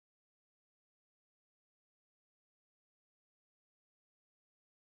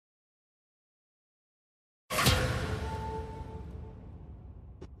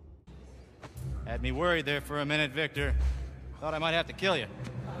Had me worried there for a minute, Victor. Thought I might have to kill you.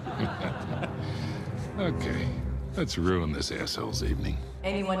 Okay, let's ruin this asshole's evening.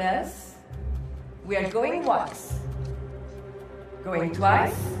 Anyone else? We are going once. Going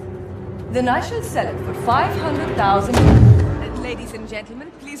twice? Then I shall sell it for 500,000. Ladies and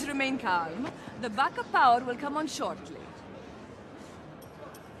gentlemen, please remain calm. The backup power will come on shortly.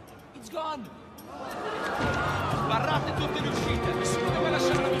 It's gone! Sbarrate tutte le uscite, nessuno deve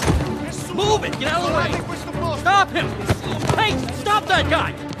lasciare la vita. Nessuno! Move it! Get out of the way! Stop him! Hey! Stop that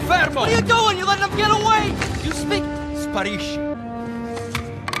guy! Fermo! What are you doing? You letting him get away! You speak... Sparisci.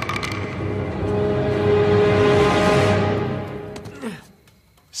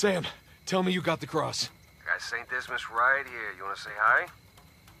 Sam, tell me you got the cross. Got St. Dismas right here. You want to say hi?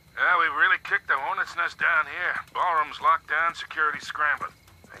 Yeah, we really kicked the hornet's nest down here. Ballroom's locked down, security's scrambling.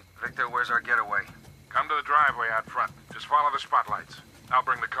 Hey, Victor, where's our getaway? Come to the driveway out front. Just follow the spotlights. I'll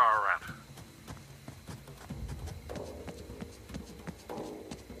bring the car around.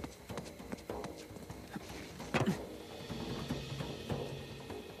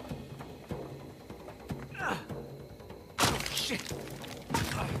 Shit!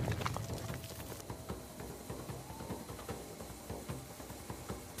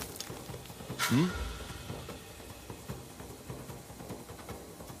 Hmm?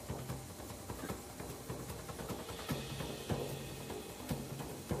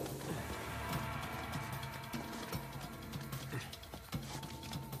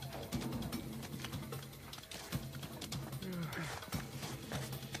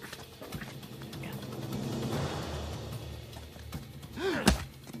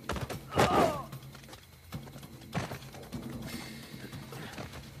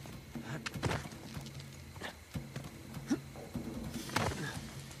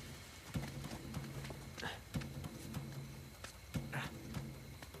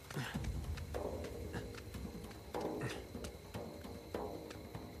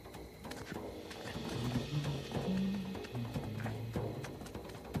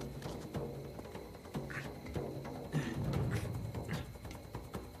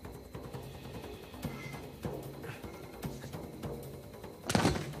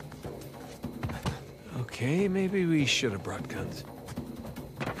 Okay, maybe we should have brought guns.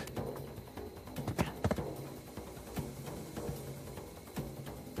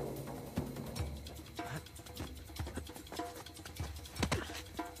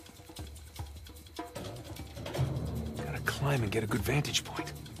 Gotta climb and get a good vantage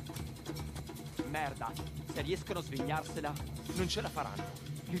point. Merda, se riescono a svegliarsela, non ce la faranno.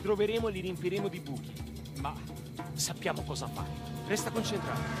 Li troveremo e li riempiremo di buchi. Ma sappiamo cosa fare. Resta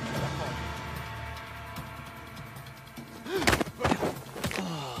concentrato. D'accordo.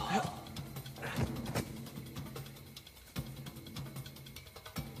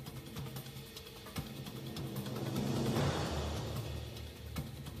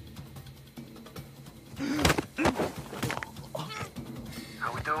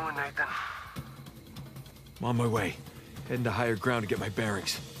 How we doing, Nathan? I'm on my way. Heading to higher ground to get my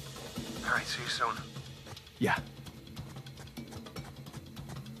bearings. All right, see you soon. Yeah.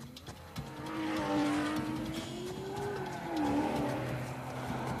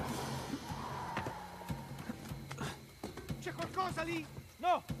 C'è qualcosa lì?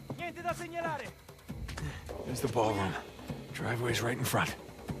 No, niente da segnalare. There's the ballroom. Driveway's right in front.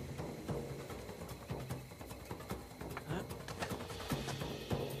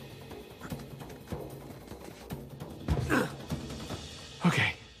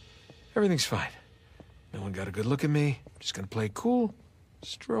 Okay. Everything's fine. No one got a good look at me. Just gonna play cool.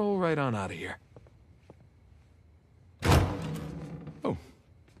 Stroll right on out of here. Oh.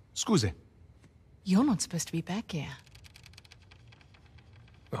 Scusi. You're not supposed to be back here.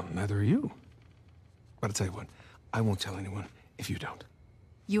 Well, neither are you. But I'll tell you what. I won't tell anyone if you don't.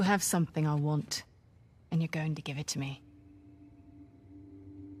 You have something I want, and you're going to give it to me.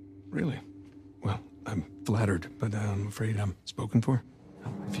 Really? Well, I'm flattered, but I'm afraid I'm spoken for.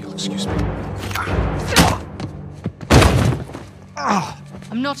 If you'll excuse me.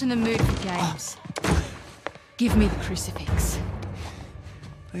 I'm not in the mood for games. Give me the crucifix.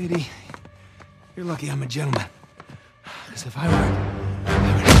 Lady, you're lucky I'm a gentleman. Because if I were...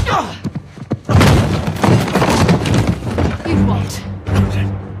 You won't.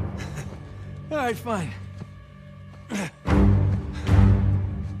 All right, fine.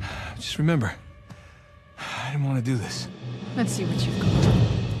 Just remember, I didn't want to do this. Let's see what you've got.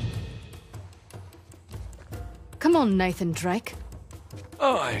 Come on, Nathan Drake.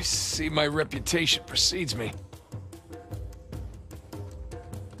 Oh, I see my reputation precedes me.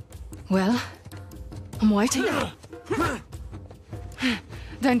 Well, I'm waiting.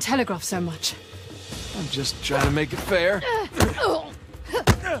 Don't telegraph so much. I'm just trying to make it fair.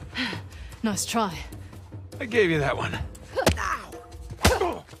 Nice try. I gave you that one.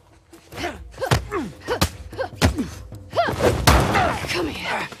 Come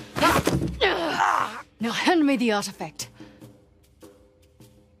here. Now hand me the artifact.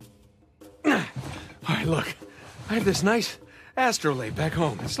 All right, look. I have this nice astrolabe back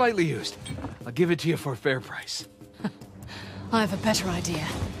home. It's slightly used. I'll give it to you for a fair price. I have a better idea.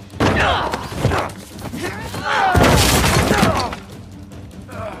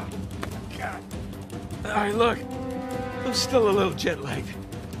 All right, look. I'm still a little jet-lagged.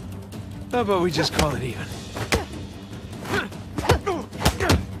 How about we just call it even?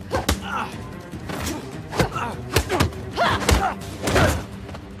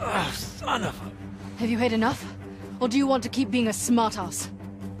 Oh, son of a... Have you had enough? Or do you want to keep being a smartass?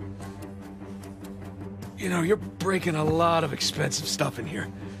 You know, you're breaking a lot of expensive stuff in here.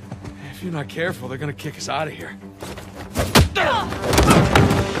 If you're not careful, they're gonna kick us out of here. All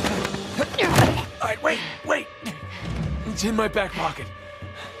right, wait! It's in my back pocket.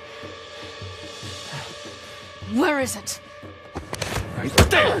 Where is it? Right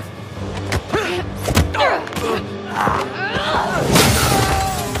there!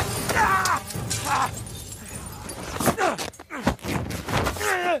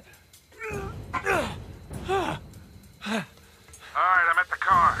 Alright, I'm at the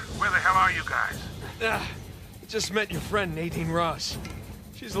car. Where the hell are you guys? Just met your friend, Nadine Ross.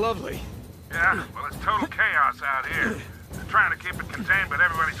 She's lovely. Yeah, well, it's total chaos out here. They're trying to keep it contained, but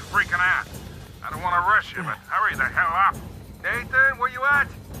everybody's freaking out. I don't want to rush you, but hurry the hell up. Nathan, where you at?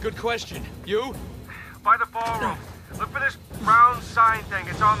 Good question. You? By the ballroom. Look for this round sign thing.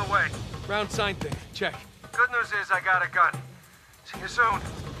 It's on the way. Round sign thing. Check. Good news is I got a gun. See you soon.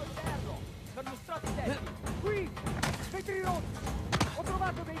 Qui! Vetri rotti! Ho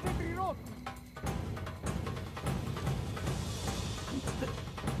trovato dei vetri rotti!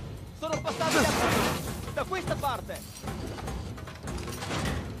 Sono passati da qui! Da questa parte!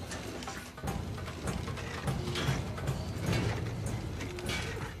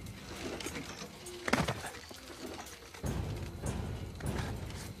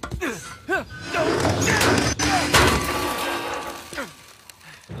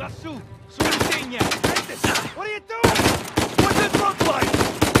 Lassù, sull'insegna! What are you doing? What's it look like?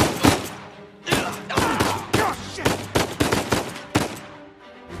 Oh, shit!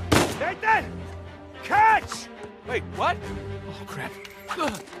 Nathan! Catch! Wait, what? Oh, crap.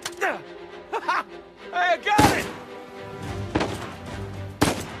 Hey, I got it!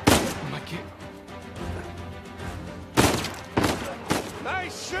 Oh, my kid.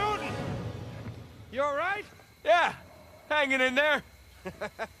 Nice shooting! You alright? Yeah, hanging in there.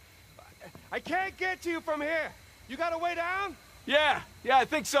 I can't get to you from here. You got a way down? Yeah, I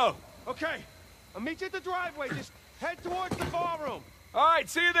think so. Okay. I'll meet you at the driveway. Just head towards the ballroom. All right,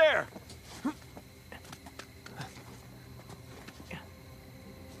 see you there.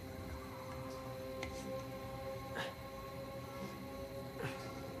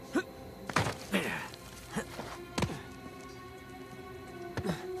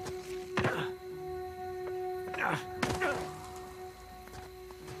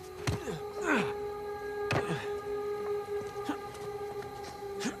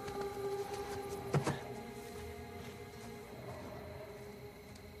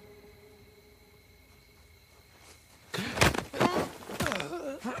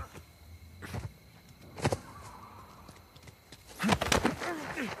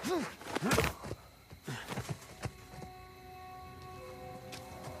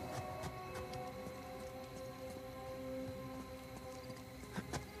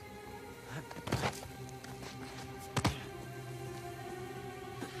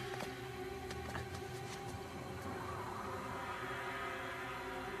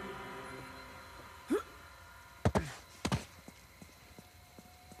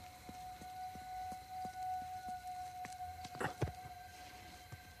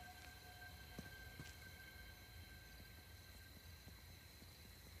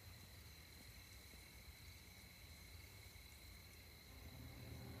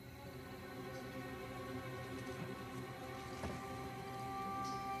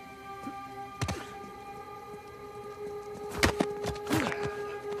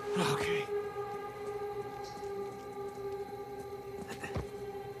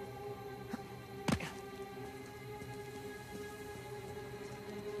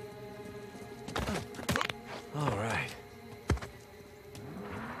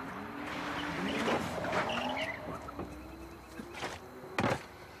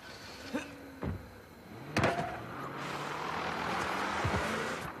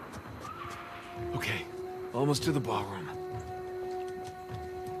 almost to the ballroom.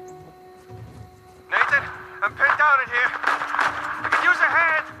 Nathan, I'm pinned down in here. I could use a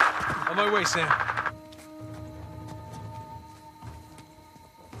hand. On my way, Sam.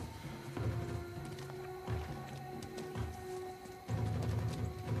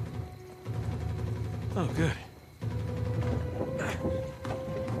 Oh, good.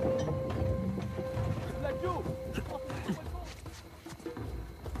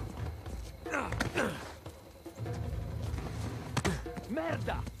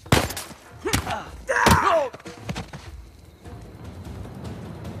 Merda!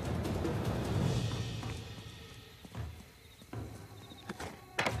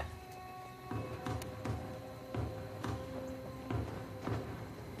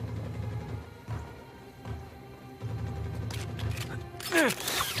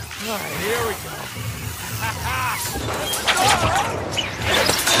 All right, here we go.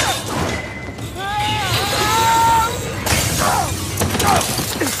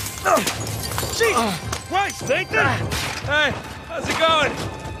 Jesus Christ, Nathan! Hey, how's it going?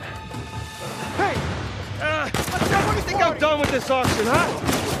 Hey, what do you think I'm done with this auction, huh?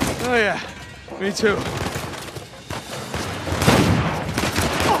 Oh, yeah. Me too.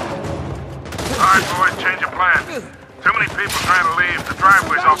 All right, boys, change of plan. Too many people trying to leave. The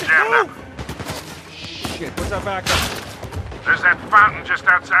driveway's all jammed up. Shit, what's our backup? There's that fountain just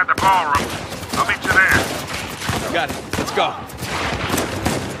outside the ballroom. I'll meet you there. Got it. Let's go.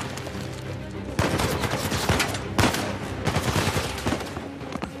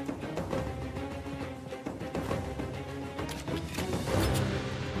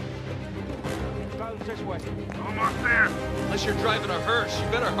 Fountain's this way. Almost there. Unless you're driving a hearse, you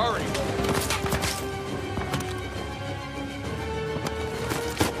better hurry.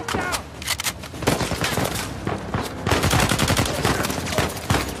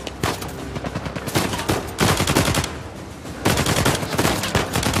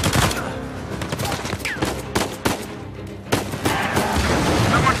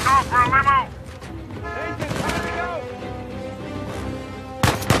 Someone call for a limo. Nathan, time to go!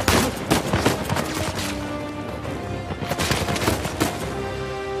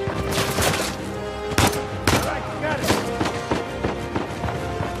 All right, got it.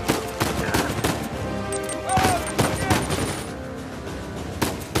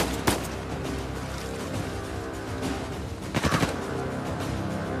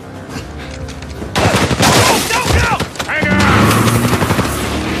 Hang on!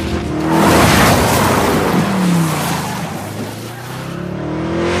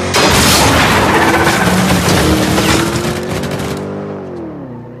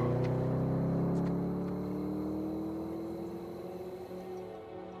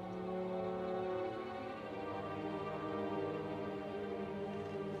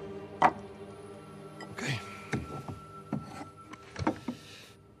 Okay.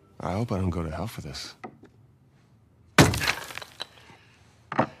 I hope I don't go to hell for this.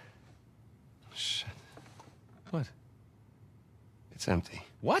 Shit. What? It's empty.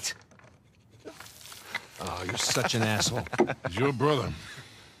 What? Oh, you're such an asshole. He's your brother.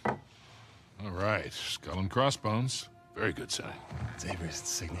 All right, skull and crossbones. Very good sign. It's Avery's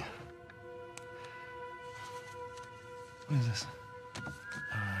insignia. What is this?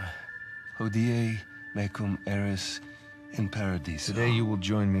 Hodie mecum eris in paradiso. Today you will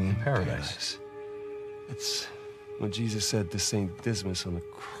join me in paradise. It's what Jesus said to Saint Dismas on the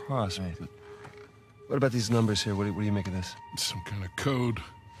cross. Right. But what about these numbers here? What do you make of this? Some kind of code.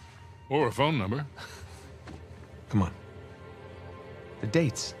 Or a phone number. Come on. The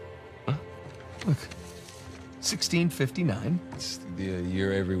dates. Huh? Look. 1659. It's the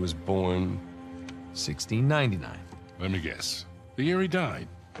year Avery was born. 1699. Let me guess. The year he died.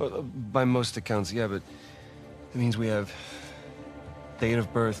 Well, by most accounts, yeah, but it means we have date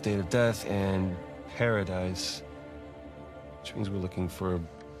of birth, date of death, and paradise. Which means we're looking for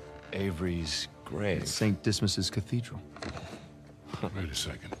Avery's grave. St. Dismas's cathedral. Wait a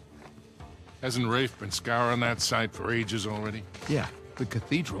second. Hasn't Rafe been scouring that site for ages already? Yeah, the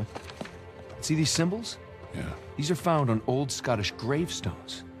cathedral. See these symbols? Yeah. These are found on old Scottish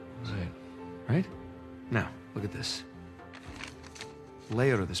gravestones. Right. Right? Now, look at this. The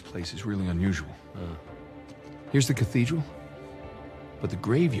layout of this place is really unusual. Here's the cathedral, but the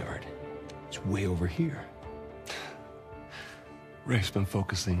graveyard is way over here. Rafe's been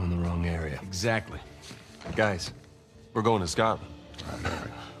focusing on the wrong area. Exactly. Guys, we're going to Scotland. All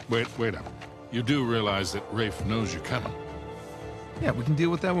right. Wait up. You do realize that Rafe knows you're coming. Yeah, we can deal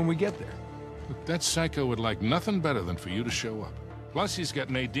with that when we get there. Look, that psycho would like nothing better than for you to show up. Plus, he's got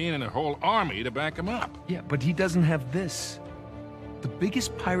Nadine and a whole army to back him up. Yeah, but he doesn't have this. The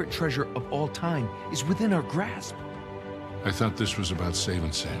biggest pirate treasure of all time is within our grasp. I thought this was about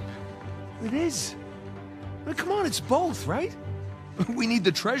saving Sam. It is. I mean, come on, it's both, right? We need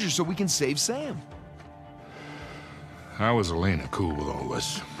the treasure so we can save Sam. How is Elena cool with all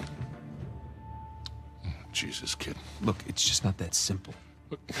this? Jesus, kid. Look, it's just not that simple.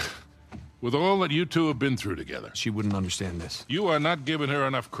 With all that you two have been through together, She wouldn't understand this. you are not giving her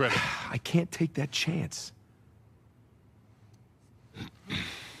enough credit. I can't take that chance.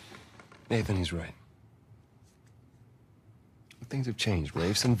 Nathan, he's right. Things have changed.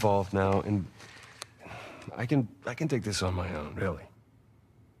 Rafe's involved now, and I can take this on my own, really.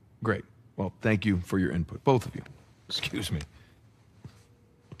 Great. Well, thank you for your input, both of you. Excuse me.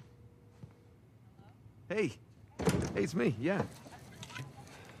 Hey. Hey, it's me, yeah.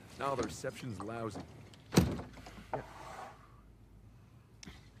 No, the reception's lousy.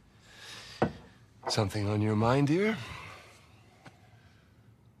 Something on your mind, dear?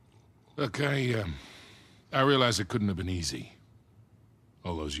 Look, I realize it couldn't have been easy.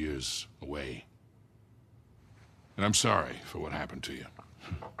 All those years away. And I'm sorry for what happened to you.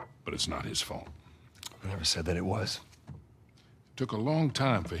 But it's not his fault. I never said that it was. It took a long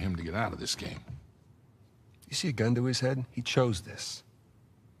time for him to get out of this game. You see a gun to his head? He chose this.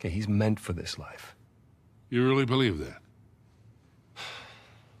 Okay, he's meant for this life. You really believe that?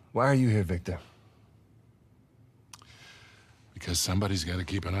 Why are you here, Victor? Because somebody's got to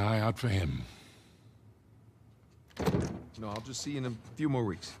keep an eye out for him. No, I'll just see you in a few more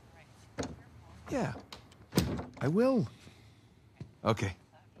weeks. Yeah. I will. Okay.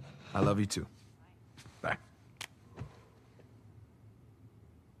 I love you too. Bye.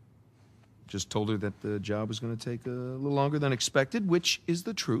 Just told her that the job was going to take a little longer than expected, which is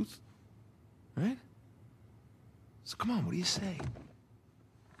the truth. Right? So come on, what do you say?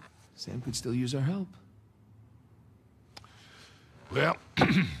 Sam could still use our help. Well,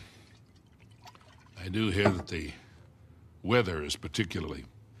 I do hear that the weather is particularly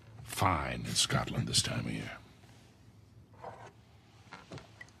fine in Scotland this time of year.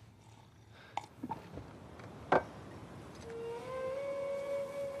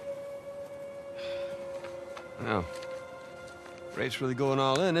 Oh. Rafe's really going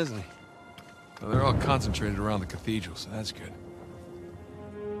all in, isn't he? Well, they're all concentrated around the cathedral, so that's good.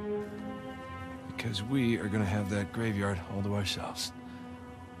 Because we are gonna have that graveyard all to ourselves.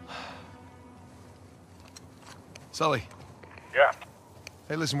 Sully. Yeah.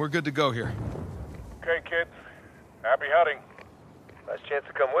 Hey, listen, we're good to go here. Okay, kids. Happy hunting. Nice chance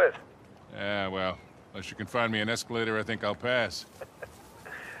to come with. Yeah, well, unless you can find me an escalator, I think I'll pass.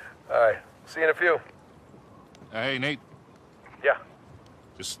 All right. See you in a few. Hey, Nate. Yeah.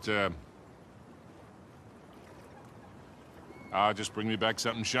 Just bring me back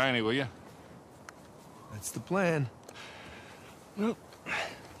something shiny, will you? That's the plan. Well,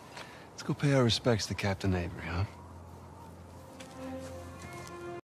 let's go pay our respects to Captain Avery, huh?